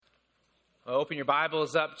Well, open your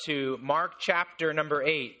Bibles up to Mark chapter number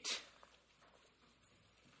 8.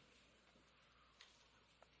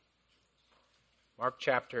 Mark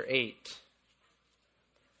chapter 8.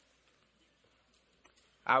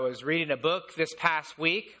 I was reading a book this past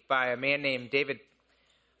week by a man named David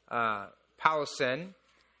Powlison,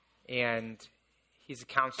 and he's a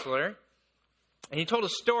counselor. And he told a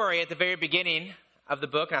story at the very beginning of the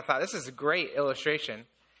book, and I thought, this is a great illustration.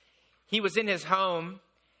 He was in his home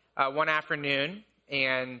one afternoon,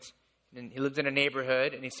 and he lived in a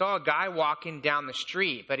neighborhood, and he saw a guy walking down the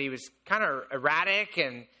street, but he was kind of erratic,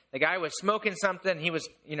 and the guy was smoking something. He was,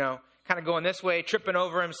 kind of going this way, tripping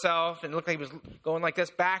over himself, and it looked like he was going like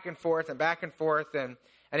this back and forth, and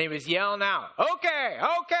he was yelling out, okay,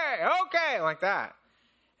 like that.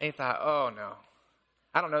 And he thought, oh, no,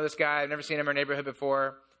 I don't know this guy. I've never seen him in our neighborhood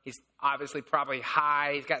before. He's obviously probably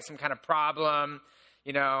high. He's got some kind of problem.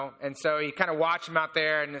 And so he kind of watched him out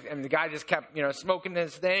there, and the guy just kept, smoking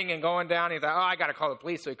this thing and going down. He thought, I got to call the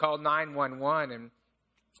police. So he called 911, and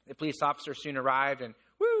the police officer soon arrived and,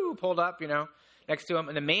 pulled up, next to him.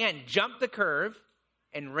 And the man jumped the curve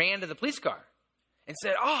and ran to the police car and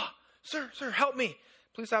said, sir, help me.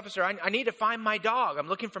 Police officer, I need to find my dog. I'm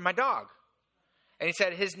looking for my dog. And he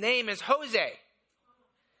said, his name is Jose.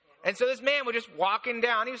 And so this man was just walking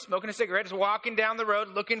down. He was smoking a cigarette, just walking down the road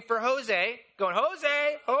looking for Jose, going,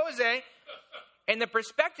 Jose. And the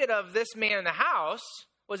perspective of this man in the house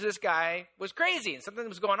was this guy was crazy and something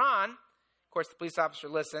was going on. Of course, the police officer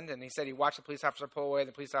listened, and he said he watched the police officer pull away.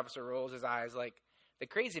 The police officer rolls his eyes like, the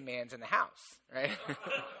crazy man's in the house, right?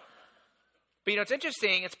 But it's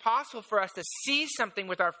interesting. It's possible for us to see something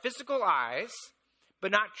with our physical eyes,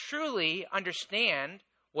 but not truly understand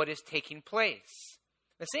what is taking place.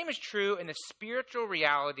 The same is true in the spiritual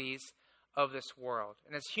realities of this world.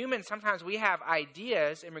 And as humans, sometimes we have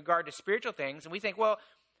ideas in regard to spiritual things, and we think,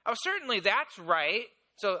 certainly that's right.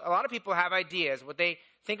 So a lot of people have ideas, what they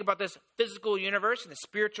think about this physical universe and the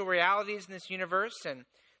spiritual realities in this universe. And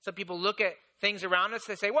some people look at things around us,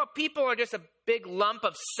 they say, people are just a big lump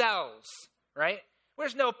of cells, right?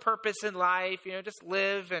 There's no purpose in life, just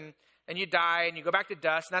live and you die and you go back to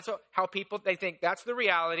dust. And that's how they think that's the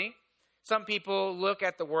reality. Some people look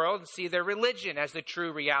at the world and see their religion as the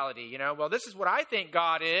true reality. This is what I think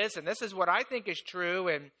God is, and this is what I think is true,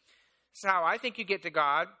 and this is how I think you get to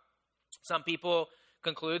God. Some people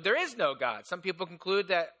conclude there is no God. Some people conclude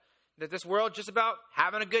that this world is just about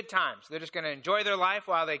having a good time. So they're just going to enjoy their life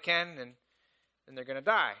while they can, and then they're going to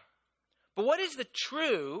die. But what is the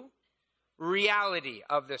true reality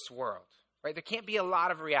of this world? Right? There can't be a lot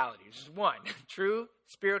of reality. There's just one true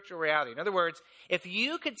spiritual reality. In other words, if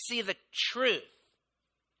you could see the truth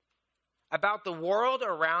about the world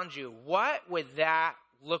around you, what would that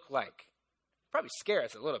look like? Probably scare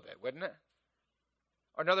us a little bit, wouldn't it?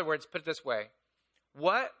 Or in other words, put it this way,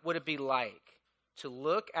 what would it be like to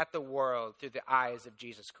look at the world through the eyes of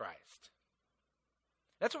Jesus Christ?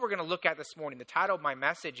 That's what we're going to look at this morning. The title of my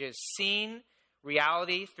message is Seeing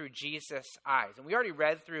Reality Through Jesus' Eyes. And we already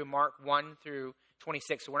read through Mark 1 through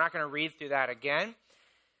 26, so we're not going to read through that again.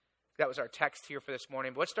 That was our text here for this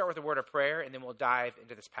morning. But let's start with a word of prayer, and then we'll dive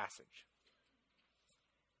into this passage.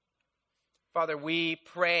 Father, we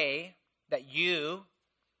pray that you,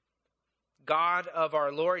 God of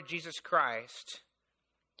our Lord Jesus Christ,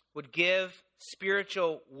 would give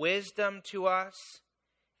spiritual wisdom to us,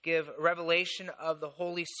 give revelation of the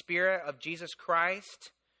Holy Spirit of Jesus Christ.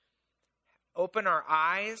 Open our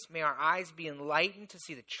eyes. May our eyes be enlightened to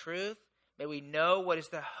see the truth. May we know what is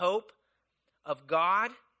the hope of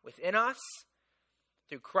God within us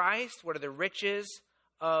through Christ. What are the riches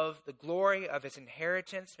of the glory of his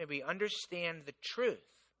inheritance? May we understand the truth.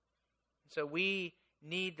 So we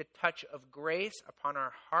need the touch of grace upon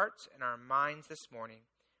our hearts and our minds this morning.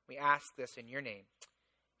 We ask this in your name.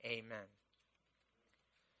 Amen.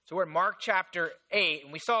 So we're in Mark chapter 8,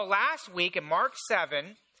 and we saw last week in Mark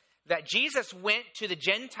 7 that Jesus went to the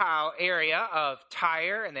Gentile area of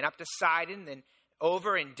Tyre and then up to Sidon and then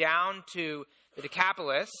over and down to the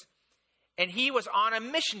Decapolis. And he was on a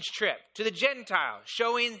missions trip to the Gentiles,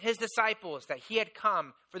 showing his disciples that he had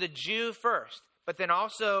come for the Jew first, but then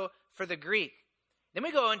also for the Greek. Then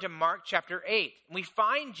we go into Mark chapter 8, and we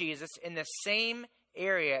find Jesus in the same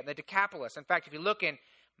area, the Decapolis. In fact, if you look in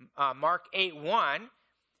Mark 8:1,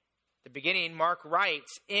 the beginning, Mark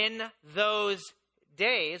writes, in those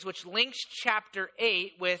days, which links chapter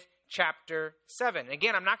 8 with chapter 7.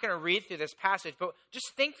 Again, I'm not going to read through this passage, but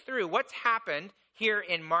just think through what's happened here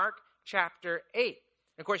in Mark chapter 8.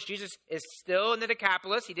 And of course, Jesus is still in the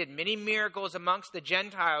Decapolis. He did many miracles amongst the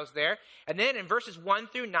Gentiles there. And then in verses 1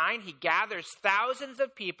 through 9, he gathers thousands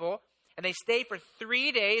of people, And they stay for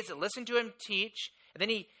 3 days to listen to him teach. And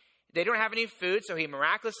then they don't have any food, so he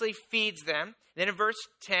miraculously feeds them. And then in verse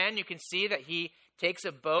 10, you can see that he takes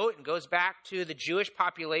a boat and goes back to the Jewish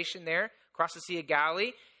population there, across the Sea of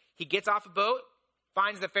Galilee. He gets off a boat,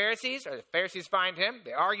 finds the Pharisees, or the Pharisees find him.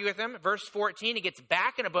 They argue with him. Verse 14, he gets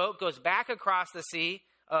back in a boat, goes back across the Sea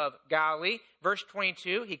of Galilee. Verse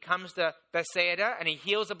 22, he comes to Bethsaida, and he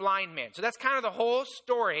heals a blind man. So that's kind of the whole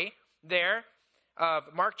story there of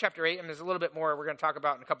Mark chapter 8. And there's a little bit more we're going to talk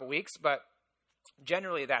about in a couple weeks, but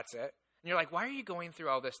generally that's it. And you're like, why are you going through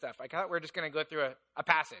all this stuff? I thought we were just going to go through a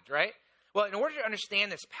passage, right? Well, in order to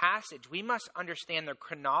understand this passage, we must understand the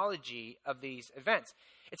chronology of these events.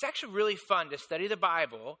 It's actually really fun to study the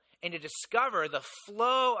Bible and to discover the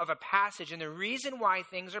flow of a passage and the reason why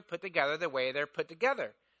things are put together the way they're put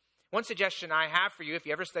together. One suggestion I have for you, if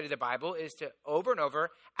you ever study the Bible, is to over and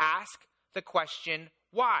over ask the question,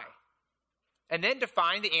 why? And then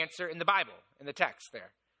define the answer in the Bible, in the text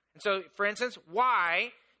there. And so, for instance,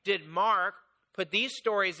 why did Mark put these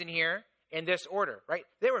stories in here in this order, right?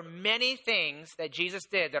 There were many things that Jesus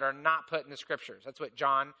did that are not put in the scriptures. That's what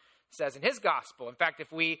John says in his gospel. In fact,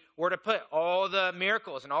 if we were to put all the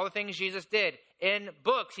miracles and all the things Jesus did in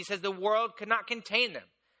books, he says the world could not contain them.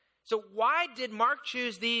 So why did Mark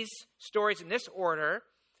choose these stories in this order?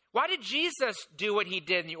 Why did Jesus do what he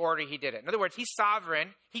did in the order he did it? In other words, he's sovereign.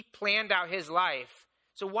 He planned out his life.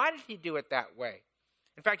 So why did he do it that way?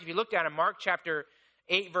 In fact, if you look down in Mark chapter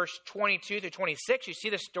 8, verse 22 through 26, you see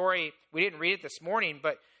the story. We didn't read it this morning,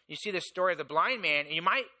 but you see the story of the blind man, and you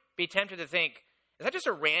might be tempted to think, is that just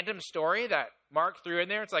a random story that Mark threw in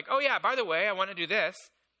there? It's like, oh yeah, by the way, I want to do this.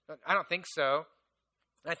 But I don't think so.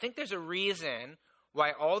 And I think there's a reason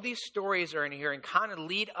why all these stories are in here and kind of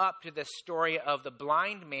lead up to the story of the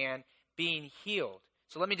blind man being healed.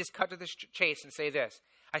 So let me just cut to the chase and say this.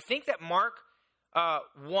 I think that Mark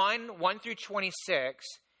 1 through 26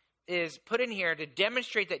 is put in here to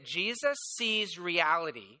demonstrate that Jesus sees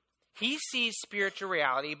reality. He sees spiritual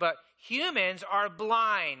reality, but humans are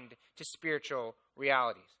blind to spiritual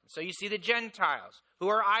realities. So you see the Gentiles, who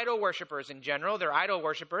are idol worshipers in general. They're idol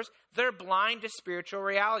worshipers. They're blind to spiritual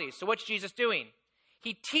realities. So what's Jesus doing?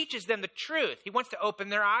 He teaches them the truth. He wants to open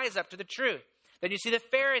their eyes up to the truth. Then you see the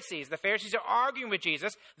Pharisees. The Pharisees are arguing with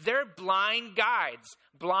Jesus. They're blind guides,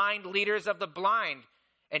 blind leaders of the blind.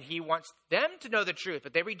 And he wants them to know the truth,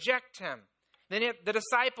 but they reject him. Then you have the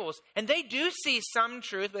disciples, and they do see some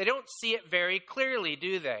truth, but they don't see it very clearly,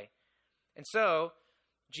 do they? And so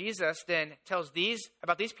Jesus then tells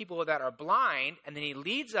about these people that are blind, and then he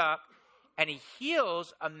leads up and he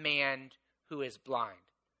heals a man who is blind.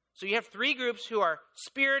 So you have three groups who are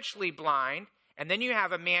spiritually blind, and then you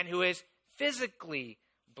have a man who is physically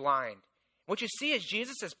blind. What you see is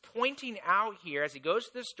Jesus is pointing out here as he goes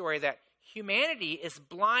through the story that humanity is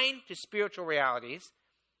blind to spiritual realities.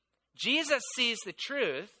 Jesus sees the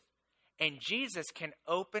truth, and Jesus can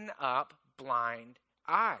open up blind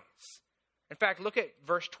eyes. In fact, look at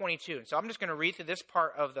verse 22. And so I'm just going to read through this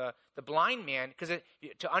part of the blind man, because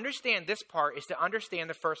to understand this part is to understand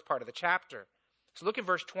the first part of the chapter. So look at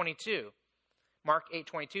verse 22. Mark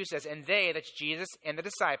 8:22 says, and they, that's Jesus and the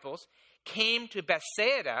disciples, came to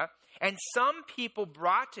Bethsaida, and some people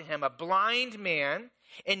brought to him a blind man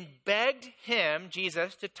and begged him,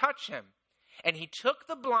 Jesus, to touch him. And he took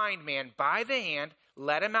the blind man by the hand,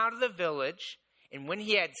 led him out of the village, and when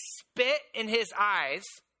he had spit in his eyes,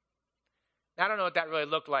 I don't know what that really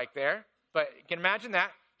looked like there, but you can imagine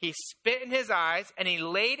that. He spit in his eyes, and he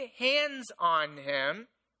laid hands on him.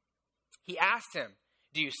 He asked him,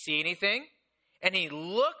 do you see anything? And he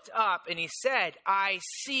looked up and he said, I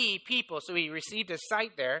see people. So he received his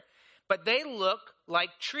sight there, but they look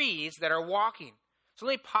like trees that are walking. So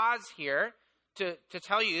let me pause here to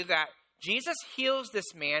tell you that Jesus heals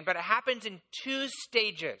this man, but it happens in two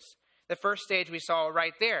stages. The first stage we saw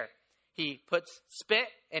right there. He puts spit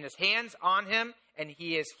in his hands on him and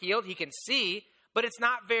he is healed. He can see, but it's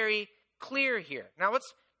not very clear here. Now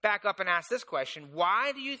let's back up and ask this question.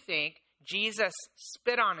 Why do you think Jesus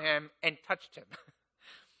spit on him and touched him?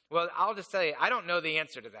 Well, I'll just tell you, I don't know the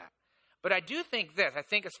answer to that. But I do think this. I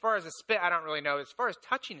think as far as the spit, I don't really know. As far as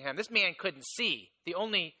touching him, this man couldn't see. The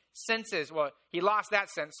only senses, well, he lost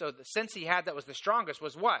that sense. So the sense he had that was the strongest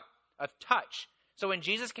was what? Of touch. So when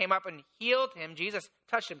Jesus came up and healed him, Jesus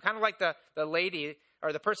touched him. Kind of like the lady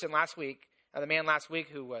or the person last week, the man last week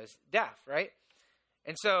who was deaf, right?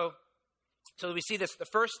 And so we see this. The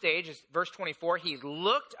first stage is verse 24. He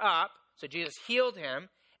looked up. So Jesus healed him.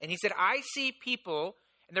 And he said, I see people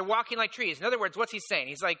and they're walking like trees. In other words, what's he saying?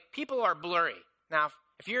 He's like, people are blurry. Now,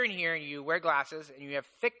 if you're in here and you wear glasses and you have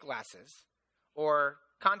thick glasses or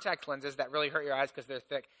contact lenses that really hurt your eyes because they're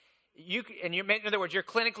thick, in other words, you're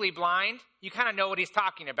clinically blind, you kind of know what he's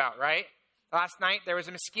talking about, right? Last night, there was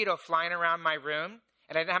a mosquito flying around my room,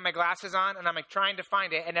 and I didn't have my glasses on, and I'm like trying to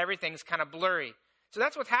find it, and everything's kind of blurry. So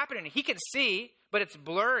that's what's happening. He can see, but it's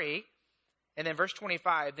blurry. And then verse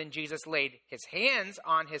 25, then Jesus laid his hands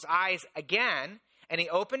on his eyes again, and he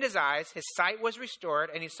opened his eyes, his sight was restored,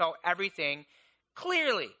 and he saw everything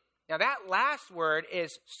clearly. Now that last word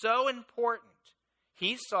is so important.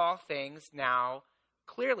 He saw things now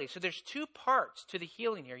clearly. So there's two parts to the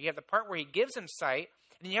healing here. You have the part where he gives him sight,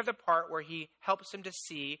 and then you have the part where he helps him to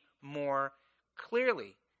see more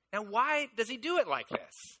clearly. Now why does he do it like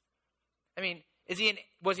this? I mean,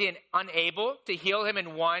 was he unable to heal him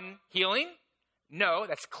in one healing? No,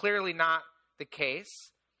 that's clearly not the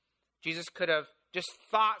case. Jesus could have just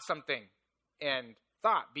thought something and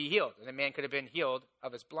thought, be healed. And the man could have been healed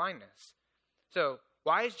of his blindness. So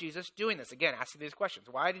why is Jesus doing this? Again, asking these questions.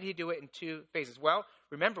 Why did he do it in two phases? Well,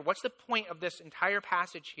 remember, what's the point of this entire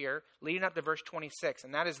passage here leading up to verse 26?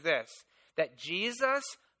 And that is this, that Jesus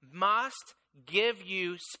must give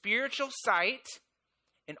you spiritual sight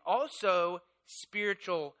and also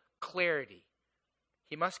spiritual clarity.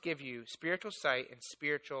 He must give you spiritual sight and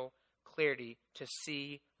spiritual clarity to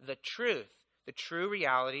see the truth, the true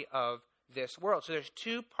reality of this world. So there's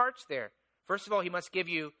two parts there. First of all, he must give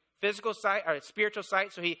you physical sight or spiritual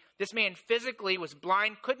sight. So this man physically was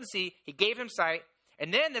blind, couldn't see. He gave him sight.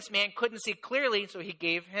 And then this man couldn't see clearly, so he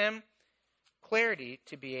gave him clarity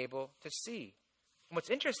to be able to see. And what's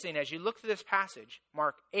interesting, as you look through this passage,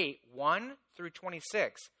 Mark 8, 1 through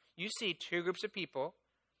 26, you see two groups of people.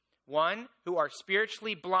 One who are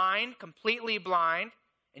spiritually blind, completely blind,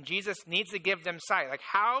 and Jesus needs to give them sight. Like,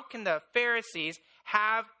 how can the Pharisees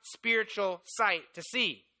have spiritual sight to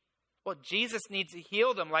see? Well, Jesus needs to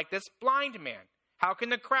heal them like this blind man. How can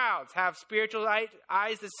the crowds have spiritual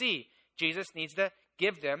eyes to see? Jesus needs to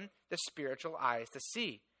give them the spiritual eyes to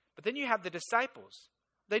see. But then you have the disciples.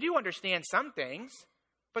 They do understand some things,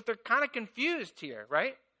 but they're kind of confused here,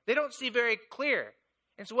 right? They don't see very clear.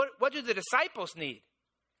 And so what do the disciples need?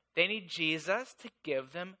 They need Jesus to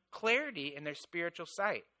give them clarity in their spiritual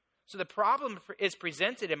sight. So the problem is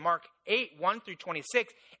presented in Mark 8, 1 through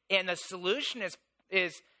 26, and the solution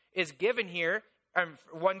is given here,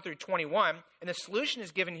 1 through 21, and the solution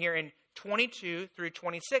is given here in 22 through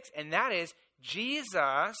 26, and that is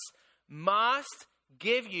Jesus must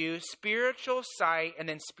give you spiritual sight and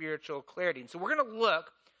then spiritual clarity. And so we're going to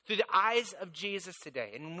look through the eyes of Jesus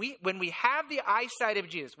today. And when we have the eyesight of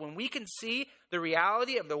Jesus, when we can see the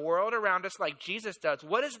reality of the world around us like Jesus does,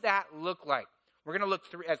 what does that look like? We're going to look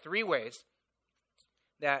at three ways,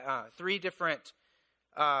 three different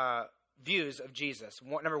views of Jesus.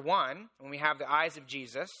 Number one, when we have the eyes of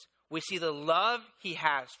Jesus, we see the love he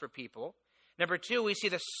has for people. Number two, we see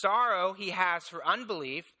the sorrow he has for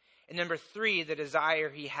unbelief. And number three, the desire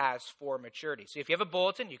he has for maturity. So if you have a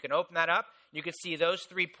bulletin, you can open that up. You can see those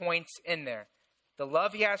 3 points in there. The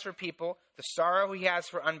love he has for people, the sorrow he has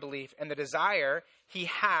for unbelief, and the desire he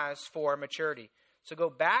has for maturity. So go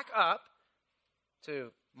back up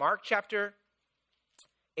to Mark chapter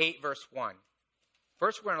 8, verse 1.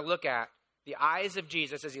 First, we're going to look at the eyes of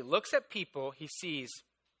Jesus. As he looks at people, he sees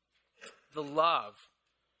the love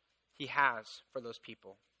he has for those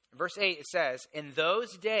people. In verse 8, it says, in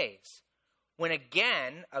those days, when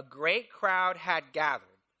again a great crowd had gathered,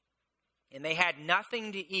 and they had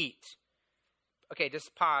nothing to eat. Okay,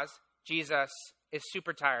 just pause. Jesus is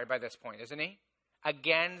super tired by this point, isn't he?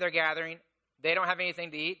 Again, they're gathering. They don't have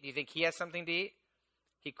anything to eat. Do you think he has something to eat?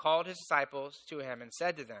 He called his disciples to him and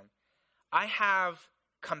said to them, I have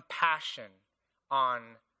compassion on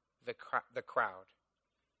the crowd.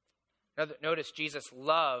 Notice Jesus'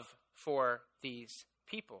 love for these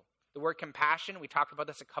people. The word compassion, we talked about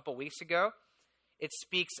this a couple weeks ago. It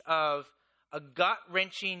speaks of a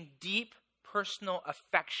gut-wrenching, deep personal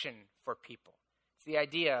affection for people. It's the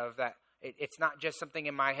idea of that it's not just something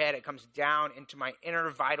in my head. It comes down into my inner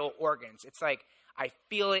vital organs. It's like I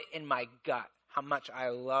feel it in my gut how much I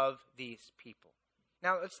love these people.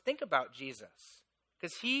 Now, let's think about Jesus,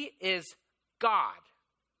 because he is God.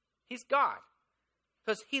 He's God.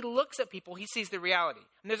 Because he looks at people, he sees the reality.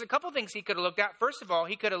 And there's a couple things he could have looked at. First of all,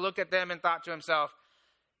 he could have looked at them and thought to himself,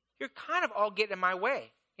 you're kind of all getting in my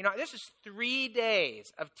way. You know, this is 3 days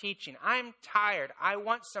of teaching. I'm tired. I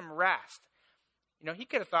want some rest. You know, he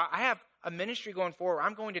could have thought, I have a ministry going forward.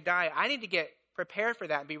 I'm going to die. I need to get prepared for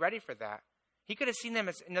that and be ready for that. He could have seen them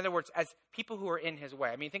as, in other words, as people who were in his way.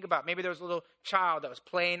 I mean, think about maybe there was a little child that was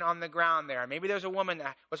playing on the ground there. Maybe there was a woman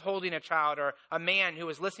that was holding a child, or a man who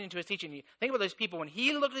was listening to his teaching. Think about those people. When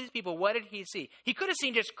he looked at these people, what did he see? He could have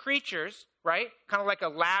seen just creatures, right? Kind of like a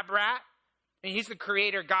lab rat. I mean, he's the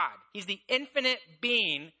creator God. He's the infinite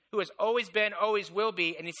being who has always been, always will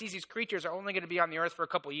be, and he sees these creatures are only going to be on the earth for a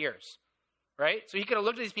couple years, right? So he could have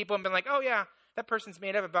looked at these people and been like, oh yeah, that person's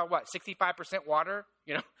made up about what, 65% water?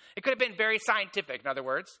 You know, it could have been very scientific, in other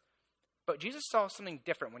words. But Jesus saw something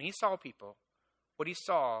different. When he saw people, what he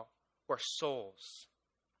saw were souls.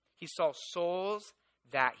 He saw souls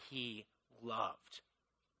that he loved.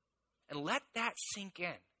 And let that sink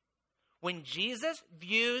in. When Jesus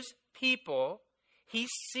views people, he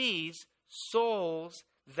sees souls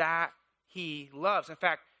that he loves. In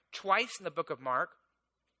fact, twice in the book of Mark,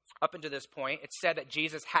 up until this point, it said that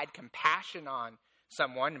Jesus had compassion on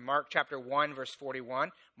someone. In Mark chapter 1, verse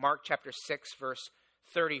 41, Mark chapter 6, verse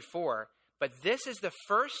 34. But this is the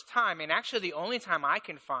first time, and actually the only time I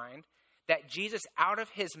can find, that Jesus out of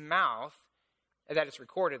his mouth, that it's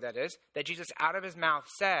recorded, that is, that Jesus out of his mouth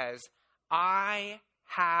says, I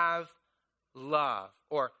have love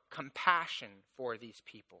or compassion for these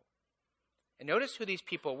people. And notice who these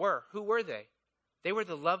people were. Who were they? They were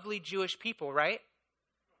the lovely Jewish people, right?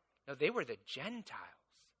 No, they were the Gentiles.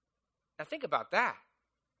 Now think about that.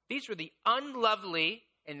 These were the unlovely,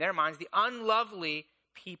 in their minds, the unlovely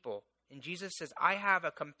people. And Jesus says, I have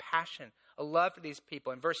a compassion, a love for these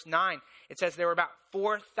people. In verse 9, it says there were about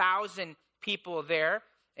 4,000 people there.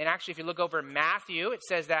 And actually, if you look over in Matthew, it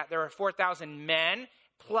says that there were 4,000 men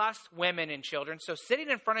plus women and children. So sitting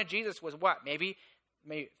in front of Jesus was what? Maybe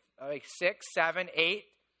like 6, 7, 8,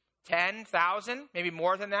 10,000, maybe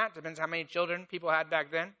more than that. Depends how many children people had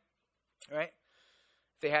back then, right?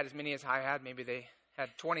 If they had as many as I had, maybe they had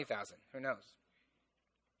 20,000. Who knows?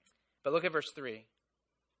 But look at verse 3.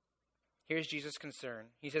 Here's Jesus' concern.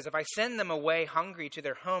 He says, if I send them away hungry to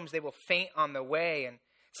their homes, they will faint on the way, and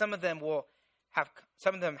some of them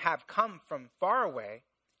have come from far away.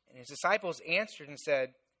 And his disciples answered and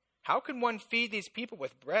said, how can one feed these people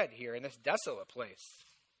with bread here in this desolate place?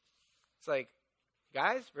 It's like,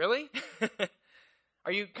 guys, really?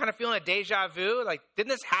 Are you kind of feeling a deja vu? Like, didn't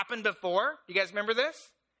this happen before? You guys remember this?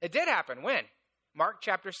 It did happen. When? Mark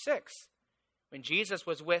chapter 6. When Jesus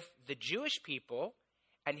was with the Jewish people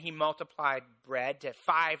and he multiplied bread to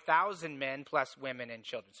 5,000 men plus women and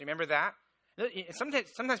children. So remember that?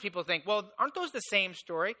 Sometimes people think, well, aren't those the same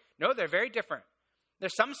story? No, they're very different.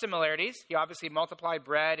 There's some similarities. He obviously multiplied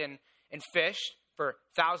bread and fish for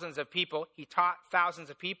thousands of people. He taught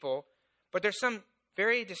thousands of people. But there's some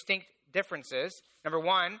very distinct differences. Number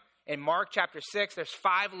one, in Mark chapter 6, there's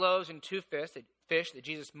 5 loaves and 2 fish that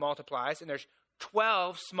Jesus multiplies, and there's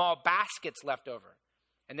 12 small baskets left over.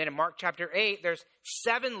 And then in Mark chapter 8, there's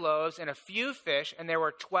 7 loaves and a few fish, and there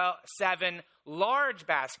were 7 large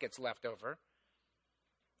baskets left over.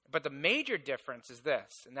 But the major difference is this,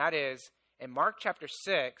 and that is, in Mark chapter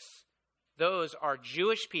 6, those are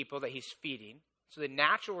Jewish people that he's feeding. So the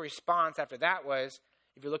natural response after that was,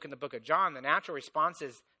 if you look in the book of John, the natural response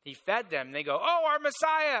is he fed them. And they go, oh, our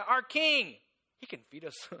Messiah, our King. He can feed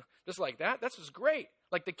us just like that. That's just great.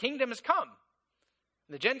 Like the kingdom has come.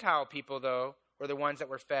 And the Gentile people, though, were the ones that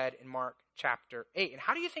were fed in Mark chapter 8. And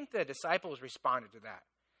how do you think the disciples responded to that?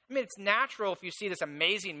 I mean, it's natural if you see this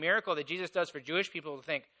amazing miracle that Jesus does for Jewish people to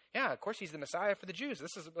think, yeah, of course he's the Messiah for the Jews.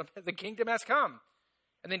 This is the kingdom has come.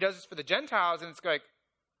 And then he does this for the Gentiles, and it's like,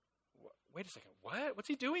 wait a second, what? What's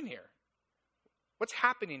he doing here? What's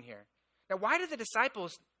happening here? Now, why did the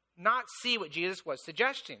disciples not see what Jesus was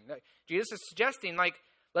suggesting? Jesus is suggesting, like,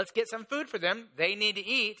 let's get some food for them. They need to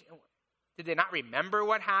eat. Did they not remember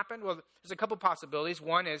what happened? Well, there's a couple possibilities.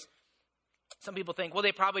 One is some people think, well,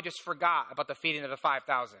 they probably just forgot about the feeding of the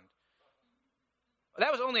 5,000. Well,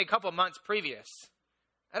 that was only a couple months previous.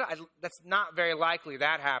 That's not very likely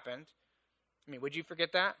that happened. I mean, would you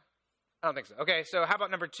forget that? I don't think so. Okay, so how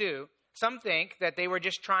about number 2? Some think that they were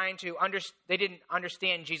just trying to they didn't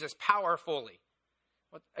understand Jesus' power fully.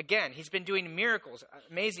 Well, again, he's been doing miracles,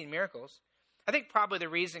 amazing miracles. I think probably the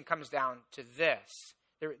reason comes down to this.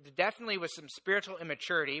 There definitely was some spiritual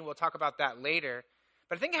immaturity. We'll talk about that later.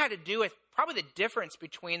 But I think it had to do with probably the difference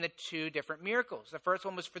between the 2 different miracles. The first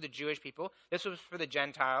one was for the Jewish people. This was for the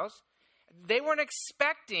Gentiles. They weren't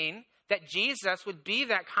expecting that Jesus would be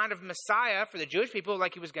that kind of Messiah for the Jewish people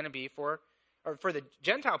like he was going to be for the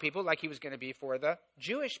Gentile people like he was going to be for the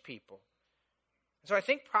Jewish people. So I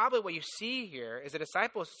think probably what you see here is the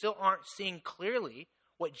disciples still aren't seeing clearly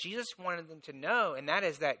what Jesus wanted them to know, and that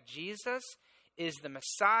is that Jesus is the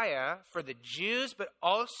Messiah for the Jews, but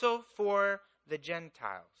also for the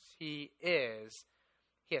Gentiles. He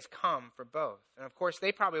has come for both. And of course,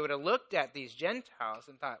 they probably would have looked at these Gentiles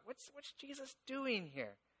and thought, what's Jesus doing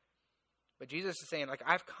here? But Jesus is saying, like,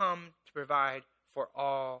 I've come to provide for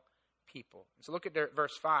all people. So look at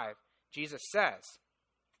verse 5. Jesus says,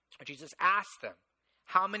 Jesus asked them,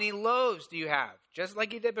 how many loaves do you have? Just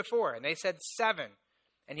like he did before. And they said 7.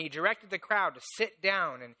 And he directed the crowd to sit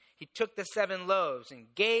down, and he took the 7 loaves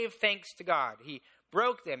and gave thanks to God. He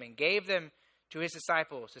broke them and gave them to his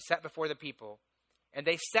disciples to set before the people. And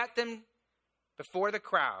they set them before the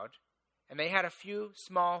crowd, and they had a few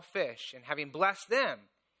small fish. And having blessed them,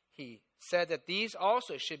 he said that these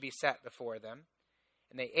also should be set before them.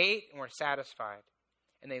 And they ate and were satisfied.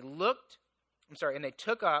 And they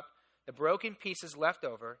took up the broken pieces left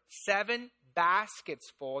over, 7 baskets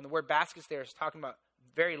full. And the word baskets there is talking about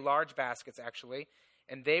very large baskets, actually.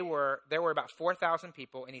 And there were about 4,000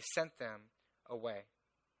 people, and he sent them away.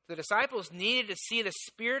 The disciples needed to see the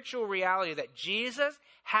spiritual reality that Jesus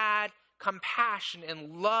had compassion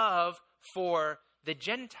and love for the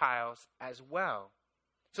Gentiles as well.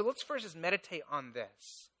 So let's first just meditate on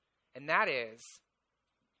this. And that is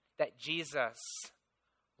that Jesus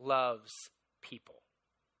loves people.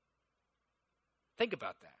 Think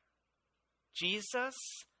about that. Jesus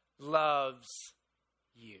loves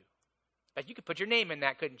you. But you could put your name in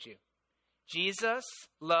that, couldn't you? Jesus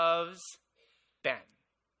loves Ben.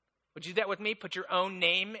 Would you do that with me? Put your own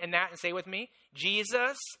name in that and say with me,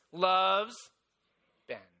 Jesus loves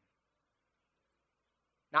Ben.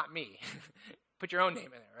 Not me. Put your own name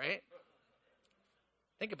in there, right?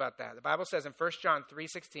 Think about that. The Bible says in 1 John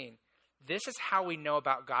 3:16, this is how we know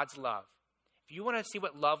about God's love. If you want to see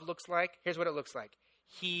what love looks like, here's what it looks like.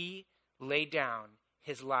 He laid down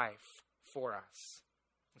his life for us.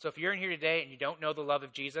 And so if you're in here today and you don't know the love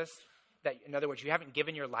of Jesus, that in other words, you haven't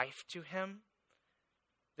given your life to him,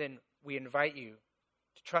 then we invite you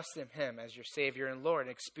to trust in him as your Savior and Lord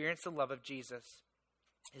and experience the love of Jesus,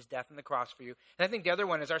 his death on the cross for you. And I think the other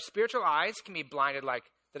one is our spiritual eyes can be blinded like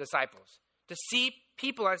the disciples to see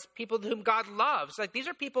people as people whom God loves. Like these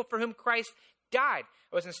are people for whom Christ died.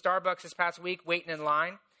 I was in Starbucks this past week waiting in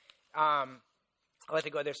line. I like to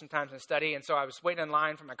go there sometimes and study. And so I was waiting in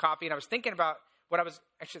line for my coffee, and I was thinking about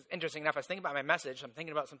actually, interesting enough, I was thinking about my message. I'm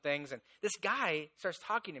thinking about some things, and this guy starts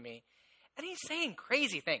talking to me, and he's saying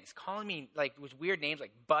crazy things, calling me like with weird names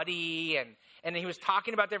like buddy, and he was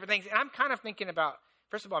talking about different things. And I'm kind of thinking about,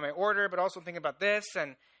 first of all, my order, but also thinking about this.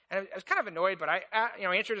 And I was kind of annoyed, but I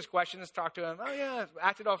answered his questions, talked to him. Oh, yeah,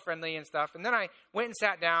 acted all friendly and stuff. And then I went and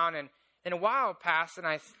sat down, and a while passed, and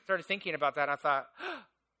I started thinking about that. And I thought,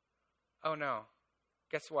 oh, no,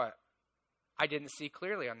 guess what? I didn't see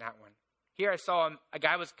clearly on that one. Here I saw a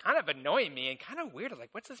guy was kind of annoying me and kind of weird. I was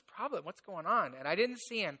like, what's this problem? What's going on? And I didn't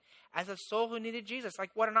see him as a soul who needed Jesus.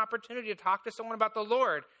 Like, what an opportunity to talk to someone about the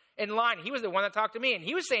Lord in line. He was the one that talked to me, and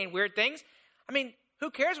he was saying weird things. I mean, who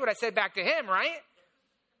cares what I said back to him, right?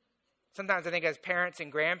 Sometimes I think as parents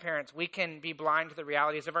and grandparents, we can be blind to the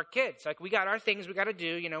realities of our kids. Like, we got our things we got to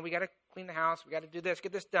do. We got to clean the house. We got to do this,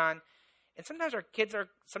 get this done. And sometimes our kids are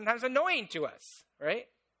sometimes annoying to us, right?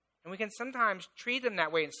 And we can sometimes treat them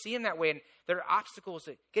that way and see them that way. And there are obstacles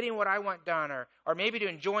to getting what I want done or maybe to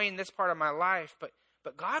enjoying this part of my life. But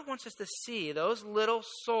God wants us to see those little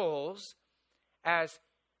souls as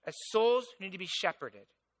souls who need to be shepherded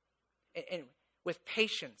and with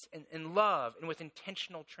patience and love and with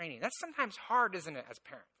intentional training. That's sometimes hard, isn't it, as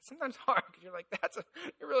parents? It's sometimes hard because you're like,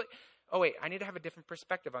 oh, wait, I need to have a different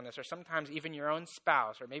perspective on this. Or sometimes even your own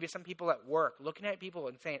spouse or maybe some people at work looking at people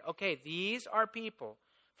and saying, okay, these are people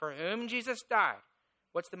for whom Jesus died.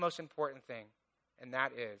 What's the most important thing? And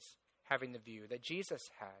that is having the view that Jesus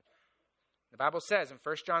had. The Bible says in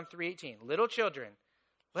 1 John 3:18, little children,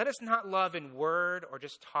 let us not love in word or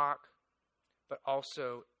just talk, but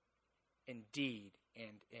also in deed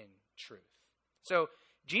and in truth. So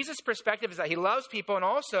Jesus' perspective is that he loves people, and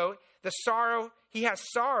also he has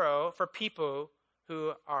sorrow for people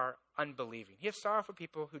who are unbelieving. He has sorrow for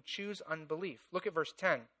people who choose unbelief. Look at verse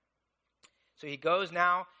 10. So he goes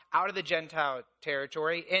now out of the Gentile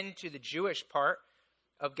territory into the Jewish part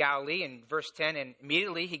of Galilee in verse 10. And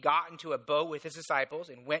immediately he got into a boat with his disciples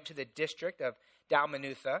and went to the district of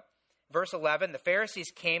Dalmanutha. Verse 11, the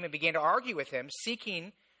Pharisees came and began to argue with him,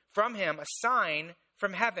 seeking from him a sign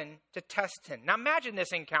from heaven to test him. Now imagine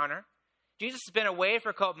this encounter. Jesus has been away for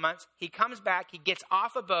a couple months. He comes back. He gets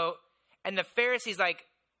off a boat. And the Pharisees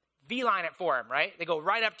V-line it for him, right? They go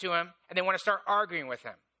right up to him and they want to start arguing with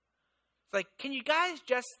him. It's like, can you guys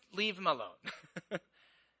just leave him alone?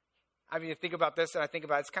 I mean, think about this, and I think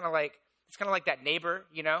about it's kind of like that neighbor,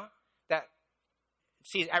 that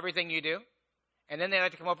sees everything you do, and then they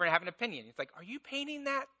like to come over and have an opinion. It's like, are you painting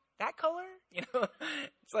that color?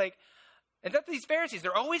 It's like, and that's these Pharisees.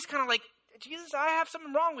 They're always kind of like, Jesus, I have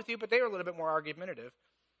something wrong with you, but they were a little bit more argumentative.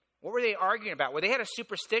 What were they arguing about? Well, they had a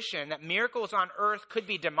superstition that miracles on earth could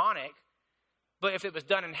be demonic, But if it was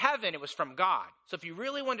done in heaven, it was from God. So if you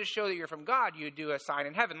really wanted to show that you're from God, you would do a sign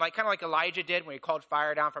in heaven, kind of like Elijah did when he called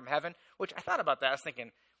fire down from heaven, which I thought about that. I was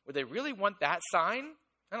thinking, would they really want that sign?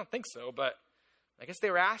 I don't think so, but I guess they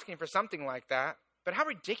were asking for something like that. But how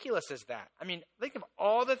ridiculous is that? I mean, think of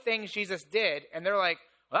all the things Jesus did, and they're like,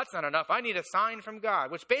 well, that's not enough. I need a sign from God,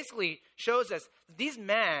 which basically shows us these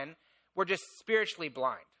men were just spiritually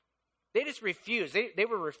blind. They just refused. They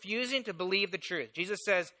were refusing to believe the truth. Jesus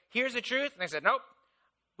says, here's the truth. And they said, nope,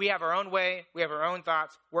 we have our own way. We have our own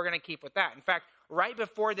thoughts. We're going to keep with that. In fact, right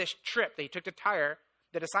before this trip that he took to Tyre,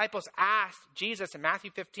 the disciples asked Jesus in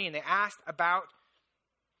Matthew 15, they asked about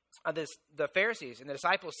the Pharisees. And the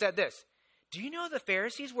disciples said this, do you know the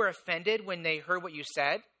Pharisees were offended when they heard what you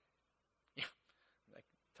said? Yeah,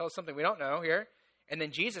 tell us something we don't know here. And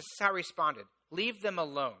then Jesus, this is how he responded. Leave them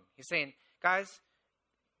alone. He's saying, guys,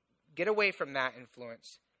 get away from that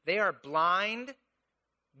influence. They are blind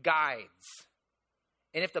guides.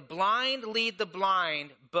 And if the blind lead the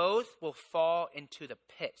blind, both will fall into the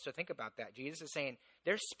pit. So think about that. Jesus is saying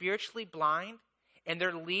they're spiritually blind and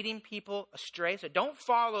they're leading people astray. So don't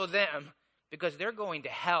follow them because they're going to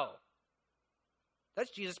hell.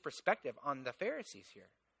 That's Jesus' perspective on the Pharisees here.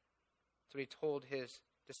 That's what he told his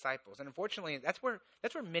disciples. And unfortunately, that's where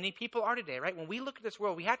many people are today, right? When we look at this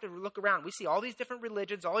world, we have to look around. We see all these different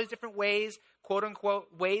religions, all these different ways, quote unquote,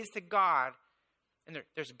 ways to God. And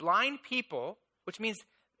there's blind people, which means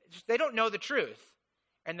they don't know the truth.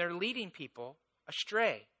 And they're leading people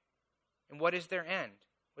astray. And what is their end?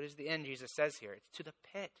 What is the end, Jesus says here? It's to the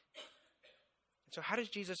pit. And so how does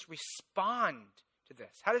Jesus respond to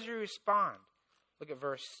this? How does he respond? Look at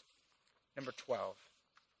verse number 12.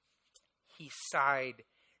 He sighed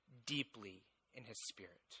deeply in his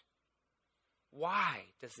spirit. Why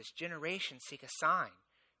does this generation seek a sign?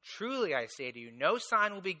 Truly, I say to you, no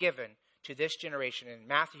sign will be given to this generation. And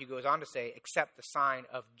Matthew goes on to say, except the sign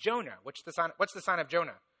of Jonah. What's the sign of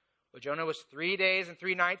Jonah? Well, Jonah was 3 days and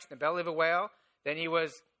 3 nights in the belly of a whale. Then he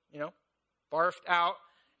was, barfed out,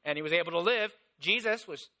 and he was able to live. Jesus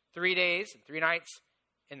was 3 days and 3 nights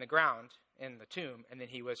in the ground, in the tomb, and then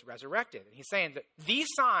he was resurrected. And he's saying that the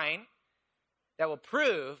sign that will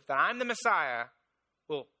prove that I'm the Messiah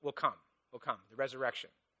will come, the resurrection.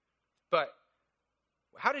 But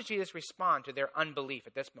how does Jesus respond to their unbelief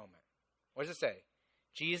at this moment? What does it say?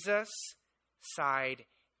 Jesus sighed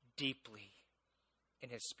deeply in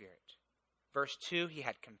his spirit. Verse 2, he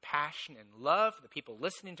had compassion and love for the people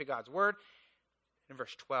listening to God's word. In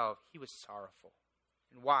verse 12, he was sorrowful.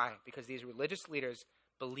 And why? Because these religious leaders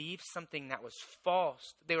believed something that was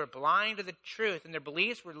false. They were blind to the truth, and their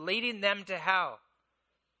beliefs were leading them to hell.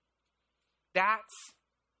 That's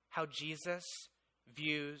how Jesus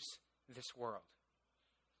views this world.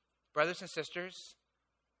 Brothers and sisters,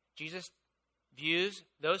 Jesus views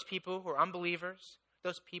those people who are unbelievers,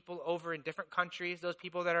 those people over in different countries, those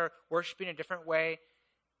people that are worshiping a different way.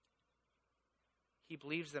 He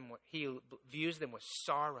views them with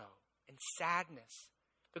sorrow and sadness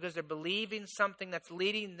because they're believing something that's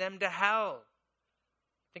leading them to hell.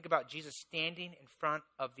 Think about Jesus standing in front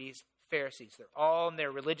of these Pharisees. They're all in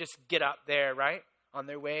their religious get up there, right? On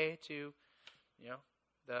their way to,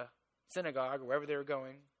 the synagogue or wherever they were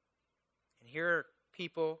going. And here are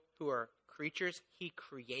people who are creatures he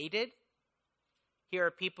created. Here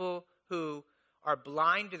are people who are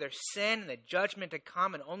blind to their sin and the judgment to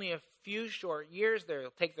come. In only a few short years, they'll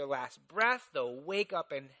take their last breath. They'll wake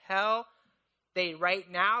up in hell. They right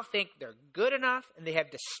now think they're good enough, and they have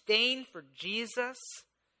disdain for Jesus.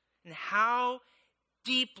 And how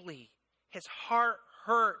deeply his heart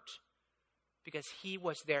hurt because he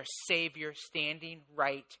was their Savior standing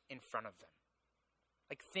right in front of them.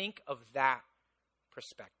 Think of that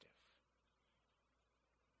perspective.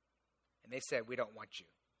 And they said, we don't want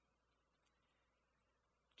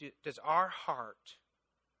you. Does our heart,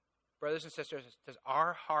 brothers and sisters, does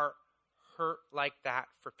our heart hurt like that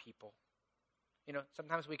for people?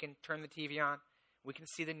 Sometimes we can turn the TV on, we can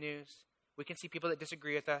see the news, we can see people that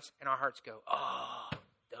disagree with us, and our hearts go, oh,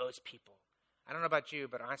 those people. I don't know about you,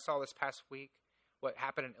 but I saw this past week what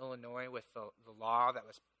happened in Illinois with the law that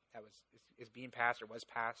is being passed or was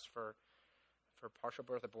passed for partial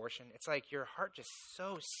birth abortion. It's like your heart just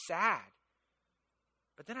so sad.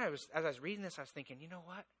 But then as I was reading this, I was thinking, you know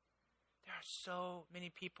what? There are so many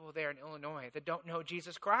people there in Illinois that don't know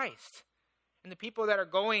Jesus Christ. And the people that are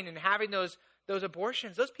going and having those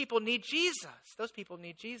abortions, those people need Jesus. Those people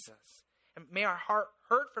need Jesus. And may our heart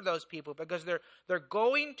hurt for those people because they're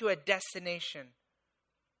going to a destination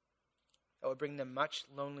that will bring them much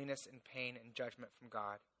loneliness and pain and judgment from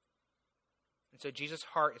God. And so Jesus'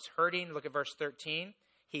 heart is hurting. Look at verse 13.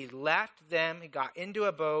 He left them. He got into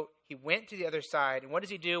a boat. He went to the other side. And what does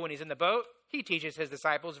he do when he's in the boat? He teaches his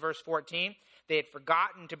disciples, verse 14. They had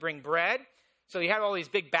forgotten to bring bread. So you have all these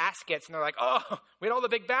big baskets, and they're like, oh, we had all the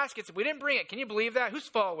big baskets. We didn't bring it. Can you believe that? Whose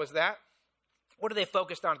fault was that? What are they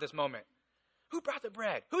focused on at this moment? Who brought the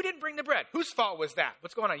bread? Who didn't bring the bread? Whose fault was that?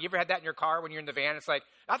 What's going on? You ever had that in your car when you're in the van? It's like,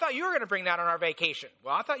 I thought you were going to bring that on our vacation.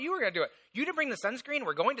 Well, I thought you were going to do it. You didn't bring the sunscreen?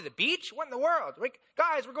 We're going to the beach? What in the world?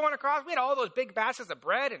 Guys, we're going across. We had all those big baskets of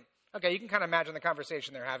bread. And okay, you can kind of imagine the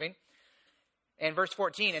conversation they're having. And verse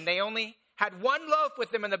 14, and they only had one loaf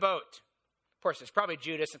with them in the boat. Of course, it's probably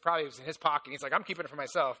Judas, and probably it was in his pocket. He's like, I'm keeping it for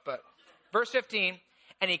myself. But verse 15,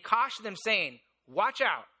 and he cautioned them, saying, watch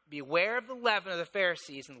out, beware of the leaven of the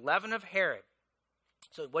Pharisees and leaven of Herod.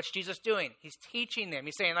 So what's Jesus doing? He's teaching them.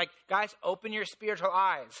 He's saying, like, guys, open your spiritual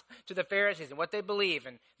eyes to the Pharisees and what they believe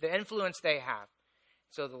and the influence they have.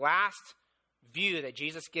 So the last view that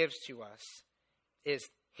Jesus gives to us is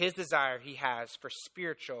his desire he has for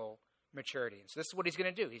spiritual maturity. And so this is what he's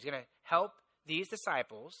going to do. He's going to help these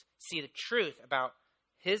disciples see the truth about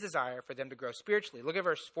his desire for them to grow spiritually. Look at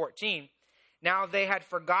verse 14. Now they had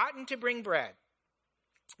forgotten to bring bread.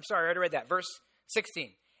 I'm sorry, I already read that. Verse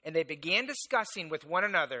 16. And they began discussing with one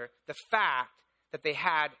another the fact that they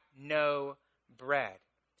had no bread.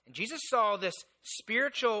 And Jesus saw this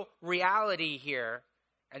spiritual reality here,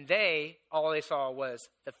 and all they saw was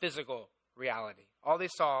the physical reality. All they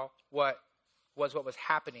saw was what was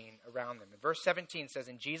happening around them. And verse 17 says,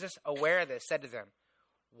 and Jesus, aware of this, said to them,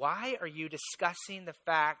 why are you discussing the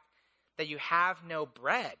fact that you have no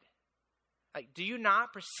bread? Like, do you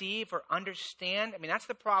not perceive or understand? I mean, that's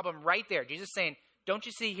the problem right there. Jesus is saying, don't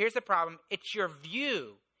you see, here's the problem. It's your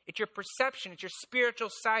view. It's your perception. It's your spiritual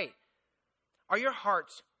sight. Are your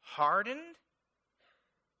hearts hardened?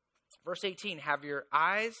 Verse 18, having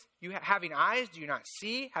eyes, do you not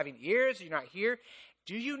see? Having ears, do you not hear?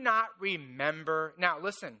 Do you not remember? Now,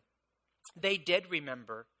 listen, they did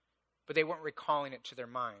remember, but they weren't recalling it to their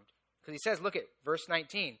mind. Because he says, look at verse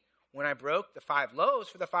 19. When I broke the 5 loaves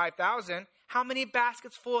for the 5,000, how many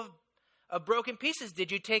baskets full of broken pieces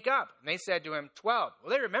did you take up? And they said to him, 12. Well,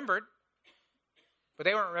 they remembered, but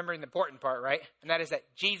they weren't remembering the important part, right? And that is that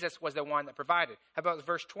Jesus was the one that provided. How about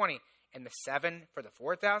verse 20? And the 7 for the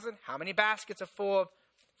 4,000, how many baskets full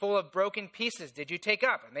of broken pieces did you take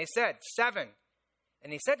up? And they said, 7.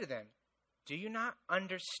 And he said to them, do you not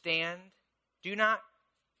understand? Do you not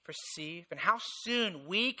perceive? And how soon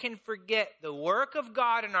we can forget the work of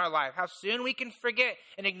God in our life. How soon we can forget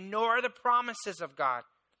and ignore the promises of God.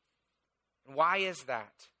 And why is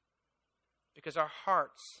that? Because our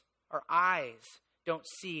hearts, our eyes don't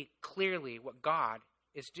see clearly what God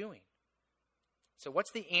is doing. So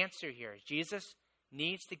what's the answer here? Jesus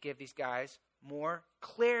needs to give these guys more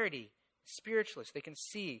clarity spiritually so they can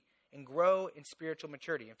see and grow in spiritual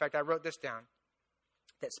maturity. In fact, I wrote this down,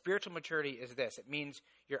 that spiritual maturity is this. It means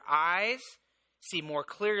your eyes see more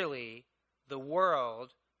clearly the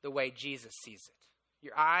world the way Jesus sees it.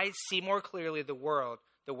 Your eyes see more clearly the world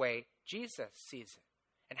the way Jesus sees it.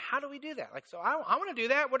 And how do we do that? Like, so I want to do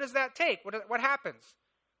that. What does that take? What happens?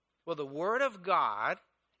 Well, the Word of God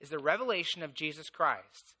is the revelation of Jesus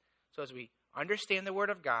Christ. So as we understand the Word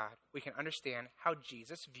of God, we can understand how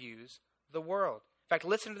Jesus views the world. In fact,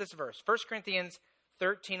 listen to this verse. 1 Corinthians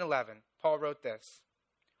 13:11, Paul wrote this.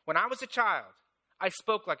 When I was a child, I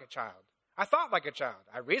spoke like a child. I thought like a child.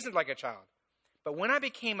 I reasoned like a child. But when I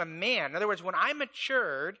became a man, in other words, when I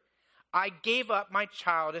matured, I gave up my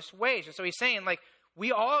childish ways. And so he's saying, like,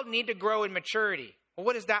 we all need to grow in maturity. Well,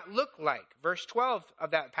 what does that look like? Verse 12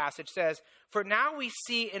 of that passage says, for now we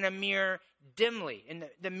see in a mirror dimly. And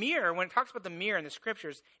the mirror, when it talks about the mirror in the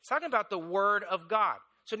scriptures, it's talking about the Word of God.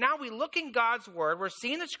 So now we look in God's Word. We're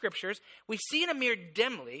seeing the scriptures. We see in a mirror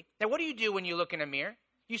dimly. Now, what do you do when you look in a mirror?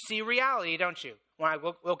 You see reality, don't you? When I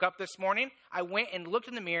woke up this morning, I went and looked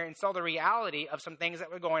in the mirror and saw the reality of some things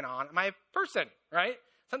that were going on in my person, right?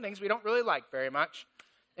 Some things we don't really like very much.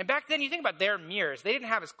 And back then, you think about their mirrors. They didn't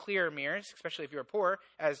have as clear mirrors, especially if you were poor,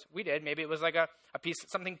 as we did. Maybe it was like a piece,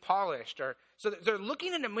 something polished. So they're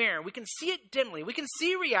looking in a mirror. We can see it dimly. We can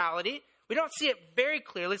see reality. We don't see it very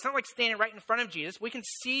clearly. It's not like standing right in front of Jesus. We can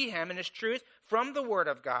see him and his truth from the Word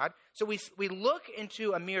of God. So we look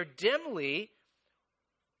into a mirror dimly,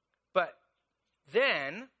 but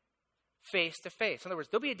then face to face. In other words,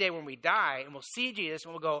 there'll be a day when we die and we'll see Jesus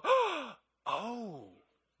and we'll go, oh,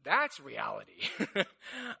 that's reality.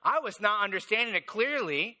 I was not understanding it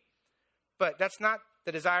clearly, but that's not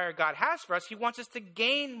the desire God has for us. He wants us to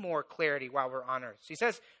gain more clarity while we're on earth. So he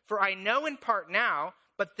says, for I know in part now,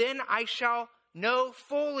 but then I shall know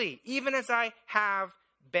fully, even as I have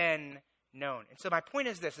been known. And so my point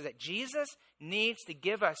is this, is that Jesus needs to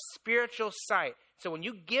give us spiritual sight. So when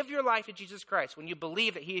you give your life to Jesus Christ, when you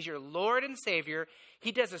believe that he is your Lord and Savior,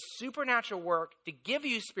 he does a supernatural work to give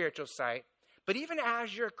you spiritual sight. But even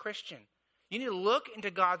as you're a Christian, you need to look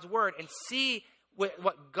into God's word and see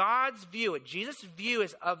what God's view, what Jesus' view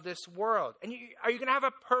is of this world. And are you going to have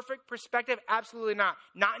a perfect perspective? Absolutely not.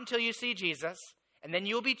 Not until you see Jesus. And then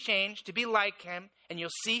you'll be changed to be like him. And you'll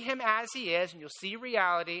see him as he is. And you'll see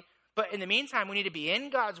reality. But in the meantime, we need to be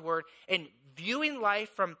in God's word and viewing life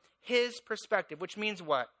from his perspective. Which means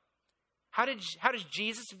what? How does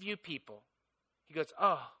Jesus view people? He goes,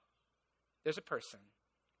 oh, there's a person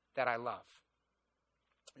that I love.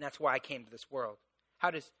 And that's why I came to this world.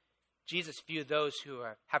 How does Jesus view those who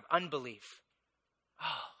have unbelief?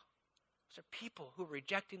 Oh, those are people who are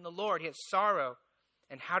rejecting the Lord. He has sorrow.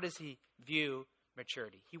 And how does he view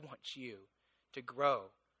maturity? He wants you to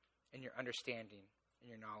grow in your understanding and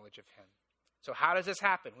your knowledge of him. So how does this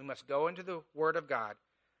happen? We must go into the word of God.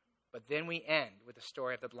 But then we end with the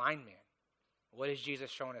story of the blind man. What is Jesus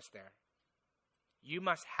showing us there? You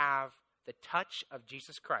must have the touch of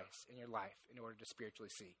Jesus Christ in your life in order to spiritually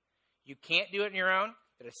see. You can't do it on your own.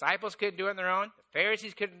 The disciples couldn't do it on their own. The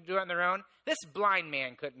Pharisees couldn't do it on their own. This blind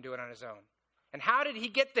man couldn't do it on his own. And how did he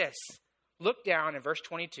get this? Look down in verse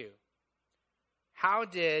 22. How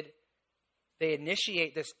did they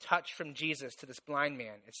initiate this touch from Jesus to this blind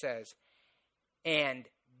man? It says, and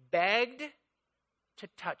begged to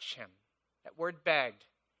touch him. That word begged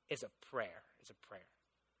is a prayer.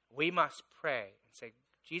 We must pray and say,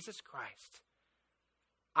 Jesus Christ,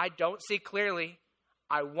 I don't see clearly.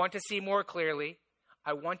 I want to see more clearly.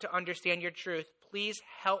 I want to understand your truth. Please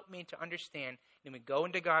help me to understand. Then we go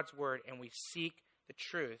into God's word and we seek the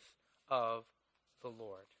truth of the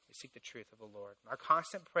Lord. We seek the truth of the Lord. Our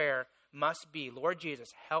constant prayer must be, Lord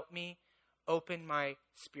Jesus, help me open my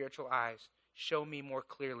spiritual eyes. Show me more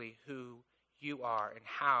clearly who you are and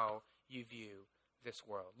how you view this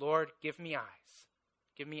world. Lord, give me eyes.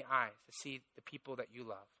 Give me eyes to see the people that you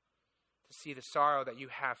love, to see the sorrow that you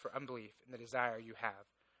have for unbelief and the desire you have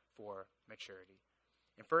for maturity.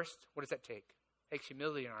 And first, what does that take? It takes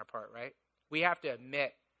humility on our part, right? We have to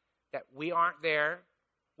admit that we aren't there,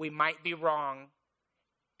 we might be wrong,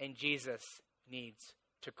 and Jesus needs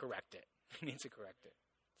to correct it. He needs to correct it.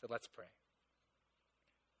 So let's pray.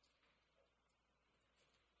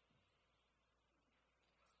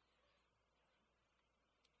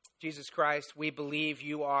 Jesus Christ, we believe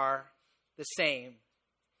you are the same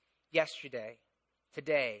yesterday,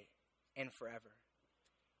 today, and forever.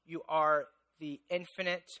 You are the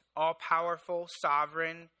infinite, all-powerful,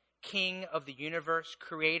 sovereign King of the universe,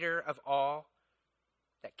 creator of all,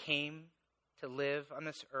 that came to live on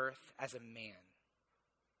this earth as a man,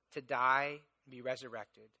 to die and be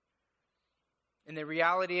resurrected. And the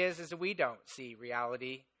reality is that we don't see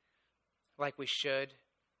reality like we should.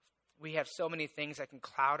 We have so many things that can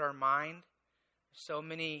cloud our mind, so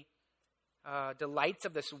many delights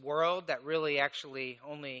of this world that really actually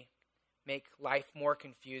only make life more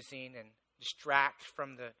confusing and distract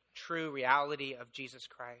from the true reality of Jesus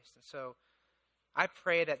Christ. And so I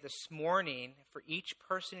pray that this morning for each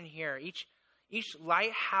person in here, each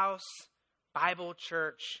Lighthouse Bible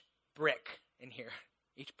Church brick in here,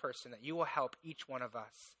 each person, that you will help each one of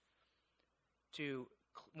us to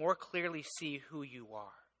more clearly see who you are,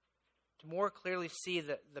 to more clearly see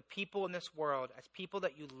the people in this world as people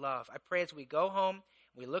that you love. I pray as we go home,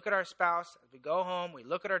 we look at our spouse, as we go home, we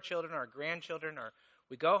look at our children, our grandchildren, or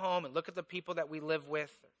we go home and look at the people that we live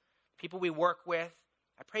with, people we work with.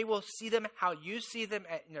 I pray we'll see them how you see them.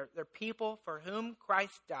 They're people for whom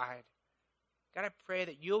Christ died. God, I pray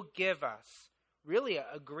that you'll give us really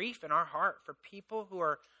a grief in our heart for people who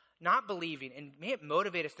are not believing, and may it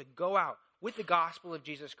motivate us to go out with the gospel of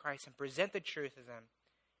Jesus Christ and present the truth of them.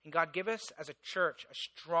 And God, give us as a church a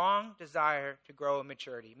strong desire to grow in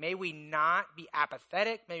maturity. May we not be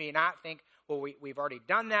apathetic. May we not think, well, we've already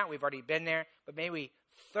done that. We've already been there. But may we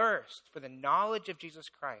thirst for the knowledge of Jesus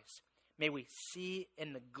Christ. May we see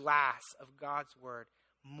in the glass of God's word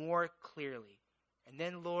more clearly. And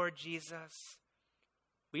then, Lord Jesus,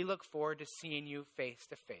 we look forward to seeing you face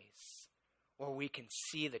to face, where we can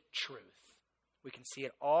see the truth. We can see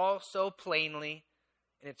it all so plainly,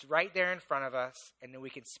 and it's right there in front of us, and then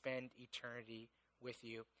we can spend eternity with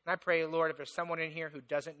you. And I pray, Lord, if there's someone in here who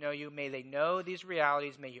doesn't know you, may they know these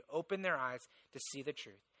realities. May you open their eyes to see the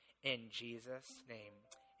truth. In Jesus' name,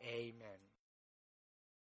 amen.